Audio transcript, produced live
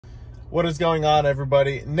What is going on,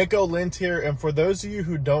 everybody? Nico Lind here, and for those of you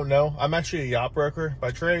who don't know, I'm actually a yacht broker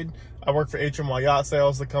by trade. I work for HMY Yacht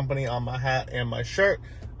Sales, the company on my hat and my shirt.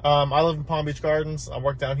 I live in Palm Beach Gardens. I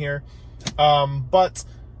work down here. But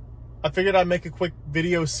I figured I'd make a quick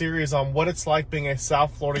video series on what it's like being a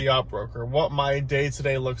South Florida yacht broker, what my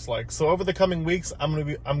day-to-day looks like. So over the coming weeks,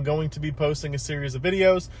 I'm going to be posting a series of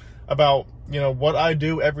videos about, what I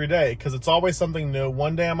do every day, because it's always something new.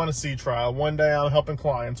 One day I'm on a sea trial, one day I'm helping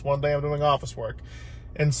clients, one day I'm doing office work.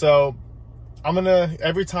 And so I'm gonna,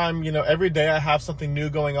 every day I have something new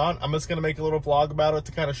going on, I'm just gonna make a little vlog about it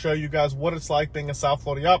to kind of show you guys what it's like being a South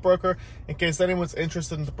Florida yacht broker, in case anyone's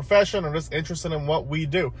interested in the profession or just interested in what we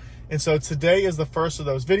do. And so today is the first of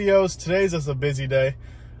those videos. Today's just a busy day.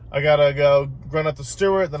 I gotta go run up to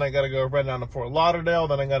Stewart, then I gotta go run down to Fort Lauderdale,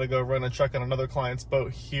 then I gotta go run and check on another client's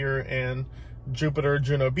boat here in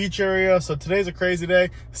Juno Beach area. So today's a crazy day.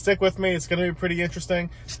 Stick with me, it's gonna be pretty interesting.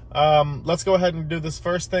 Let's go ahead and do this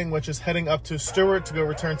first thing, which is heading up to Stewart to go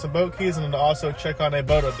return some boat keys and then to also check on a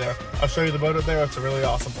boat up there. I'll show you the boat up there. It's a really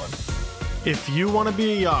awesome one. If you want to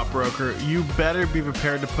be a yacht broker, you better be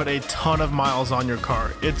prepared to put a ton of miles on your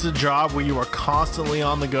car. It's a job where you are constantly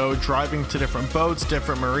on the go, driving to different boats,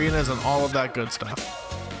 different marinas, and all of that good stuff.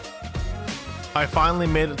 I finally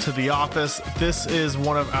made it to the office. This is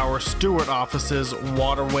one of our Stewart offices,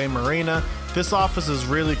 Waterway Marina. This office is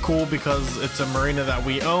really cool because it's a marina that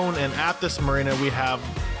we own, and at this marina we have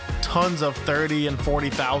tons of 30 and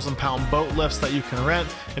 40,000 pound boat lifts that you can rent.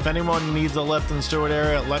 If anyone needs a lift in the Stewart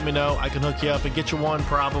area, let me know. I can hook you up and get you one,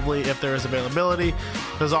 probably, if there is availability.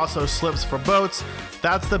 There's also slips for boats.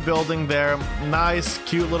 That's the building there. Nice,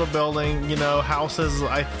 cute little building, houses.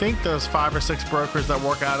 I think there's 5 or 6 brokers that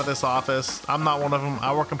work out of this office. I'm not one of them.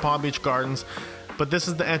 I work in Palm Beach Gardens. But this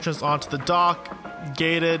is the entrance onto the dock,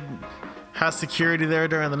 gated. Has security there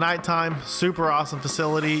during the nighttime. Super awesome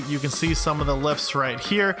facility. You can see some of the lifts right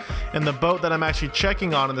here. And the boat that I'm actually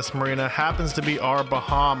checking on in this marina happens to be our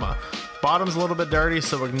Bahama. Bottom's a little bit dirty,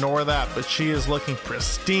 so ignore that, but she is looking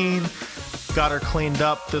pristine. Got her cleaned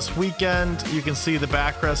up this weekend. You can see the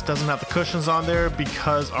backrest doesn't have the cushions on there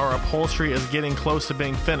because our upholstery is getting close to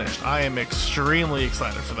being finished. I am extremely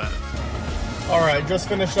excited for that. All right, just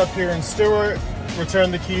finished up here in Stewart.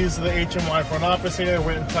 Returned the keys to the HMY front office here.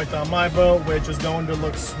 Went and checked on my boat, which is going to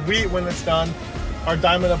look sweet when it's done. Our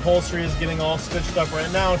diamond upholstery is getting all stitched up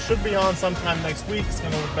right now. It should be on sometime next week. It's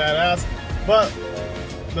going to look badass. But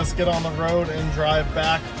let's get on the road and drive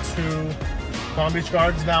back to Palm Beach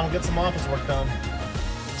Gardens now and get some office work done.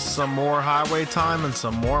 Some more highway time and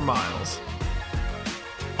some more miles.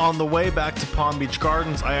 On the way back to Palm Beach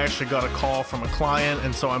Gardens, I actually got a call from a client,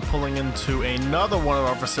 and so I'm pulling into another one of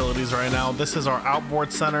our facilities right now. This is our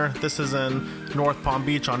outboard center. This is in North Palm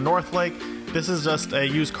Beach on North Lake. This is just a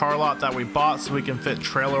used car lot that we bought so we can fit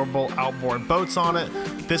trailerable outboard boats on it.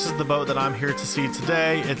 This is the boat that I'm here to see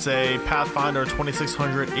today. It's a Pathfinder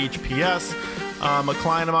 2600 HPS. A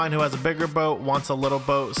client of mine who has a bigger boat wants a little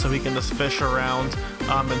boat so he can just fish around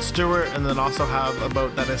in Stewart, and then also have a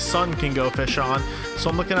boat that his son can go fish on. So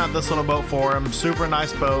I'm looking at this little boat for him. Super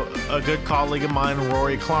nice boat. A good colleague of mine,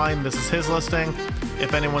 Rory Klein. This is his listing.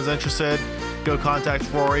 If anyone's interested, go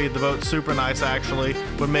contact Rory. The boat's super nice, actually.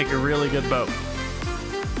 Would make a really good boat.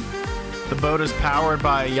 The boat is powered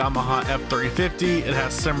by a Yamaha F350. It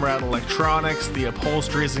has Simrad electronics. The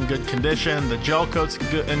upholstery is in good condition. The gel coat's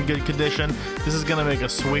in good condition. This is gonna make a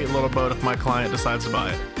sweet little boat if my client decides to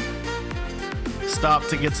buy it. Stopped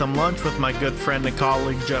to get some lunch with my good friend and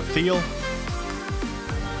colleague, Jeff Thiel.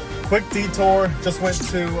 Quick detour. Just went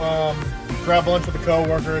to grab lunch with a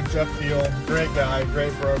co-worker, Jeff Thiel. Great guy,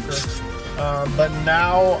 great broker. But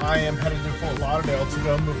now I am headed to Fort Lauderdale to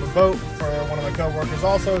go move a boat for one of my co-workers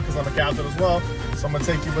also, because I'm a captain as well. So I'm gonna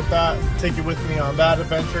take you with me on that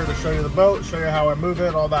adventure to show you the boat, show you how I move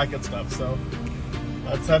it, all that good stuff. So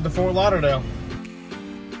let's head to Fort Lauderdale.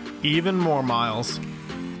 Even more miles.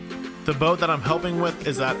 The boat that I'm helping with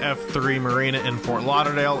is at F3 Marina in Fort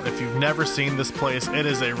Lauderdale. If you've never seen this place, it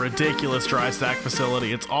is a ridiculous dry stack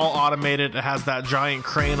facility. It's all automated. It has that giant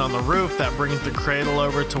crane on the roof that brings the cradle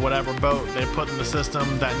over to whatever boat they put in the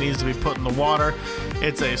system that needs to be put in the water.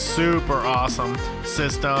 It's a super awesome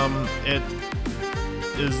system. It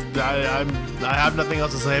is, I have nothing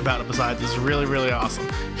else to say about it besides it's really, really awesome.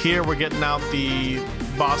 Here we're getting out the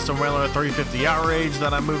Boston Whaler 350 Outrage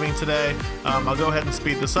that I'm moving today. I'll go ahead and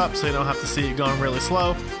speed this up so you don't have to see it going really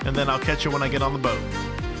slow, and then I'll catch you when I get on the boat.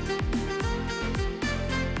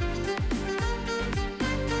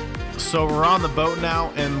 So we're on the boat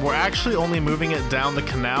now, and we're actually only moving it down the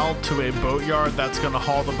canal to a boat yard that's going to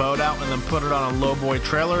haul the boat out and then put it on a lowboy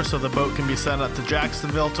trailer so the boat can be sent up to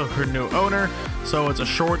Jacksonville to her new owner. So it's a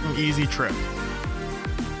short and easy trip.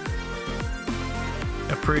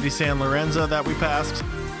 A pretty San Lorenzo that we passed.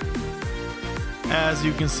 As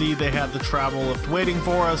you can see, they had the travel lift waiting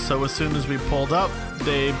for us, so as soon as we pulled up,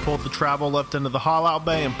 they pulled the travel lift into the haul out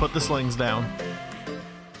bay and put the slings down.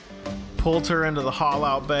 Pulled her into the haul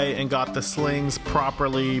out bay and got the slings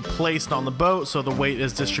properly placed on the boat so the weight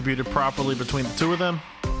is distributed properly between the two of them.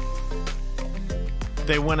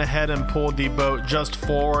 They went ahead and pulled the boat just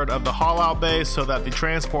forward of the haul out bay so that the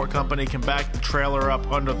transport company can back the trailer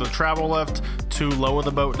up under the travel lift to lower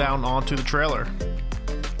the boat down onto the trailer.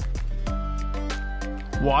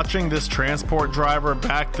 Watching this transport driver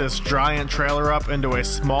back this giant trailer up into a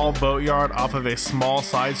small boatyard off of a small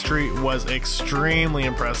side street was extremely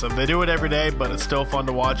impressive. They do it every day, but it's still fun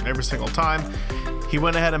to watch every single time. He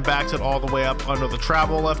went ahead and backed it all the way up under the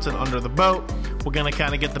travel lift and under the boat. We're gonna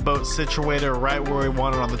kind of get the boat situated right where we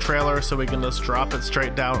want it on the trailer so we can just drop it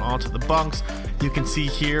straight down onto the bunks. You can see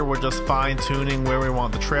here we're just fine tuning where we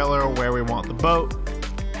want the trailer, where we want the boat.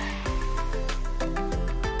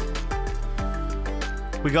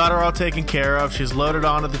 We got her all taken care of. She's loaded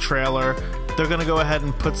onto the trailer. They're gonna go ahead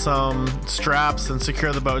and put some straps and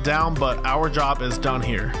secure the boat down, but our job is done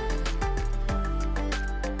here.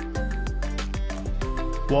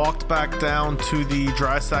 Walked back down to the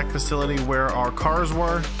dry stack facility where our cars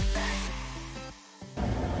were.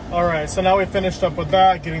 All right, so now we finished up with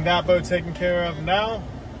that, getting that boat taken care of. Now,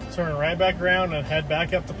 turn right back around and head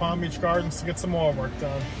back up to Palm Beach Gardens to get some more work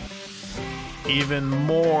done. Even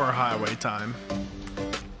more highway time.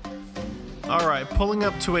 Alright, pulling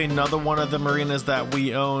up to another one of the marinas that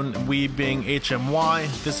we own, we being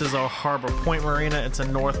HMY. This is our Harbor Point Marina. It's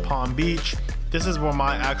in North Palm Beach. This is where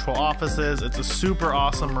my actual office is. It's a super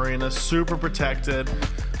awesome marina, super protected.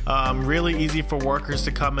 Really easy for workers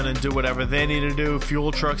to come in and do whatever they need to do.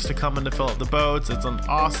 Fuel trucks to come in to fill up the boats. It's an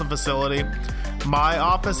awesome facility. My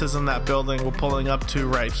office is in that building we're pulling up to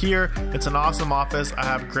right here. It's an awesome office. I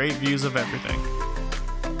have great views of everything.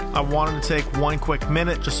 I wanted to take one quick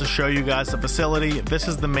minute just to show you guys the facility. This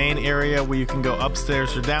is the main area where you can go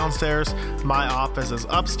upstairs or downstairs. My office is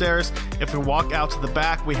upstairs. If we walk out to the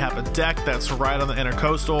back, we have a deck that's right on the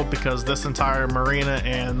intercoastal because this entire marina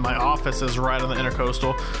and my office is right on the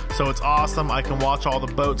intercoastal. So it's awesome. I can watch all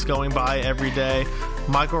the boats going by every day.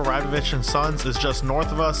 Michael Rabovich and Sons is just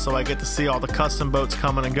north of us, so I get to see all the custom boats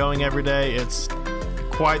coming and going every day. It's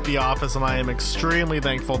quite the office, and I am extremely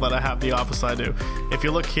thankful that I have the office I do. If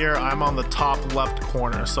you look here, I'm on the top left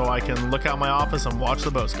corner, so I can look out my office and watch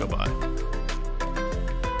the boats go by.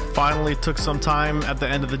 Finally took some time at the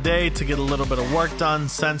end of the day to get a little bit of work done,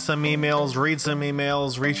 send some emails, read some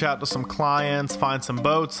emails, reach out to some clients, find some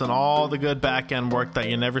boats, and all the good back-end work that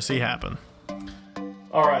you never see happen.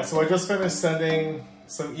 Alright, so I just finished sending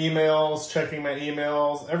some emails, checking my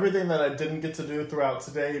emails, everything that I didn't get to do throughout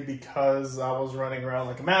today because I was running around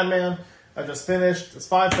like a madman. I just finished. It's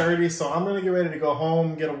 5:30, so I'm gonna get ready to go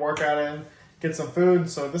home, get a workout in, get some food.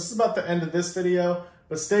 So this is about the end of this video,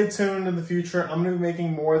 but stay tuned in the future. I'm gonna be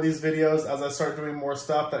making more of these videos as I start doing more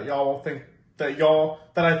stuff that y'all will think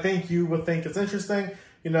that I think you would think is interesting.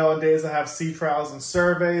 You know, days I have sea trials and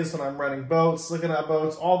surveys when I'm running boats, looking at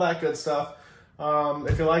boats, all that good stuff.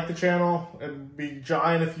 If you like the channel, it'd be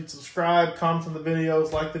giant if you'd subscribe, comment on the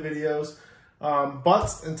videos, like the videos.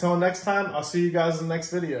 But until next time, I'll see you guys in the next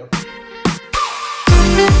video.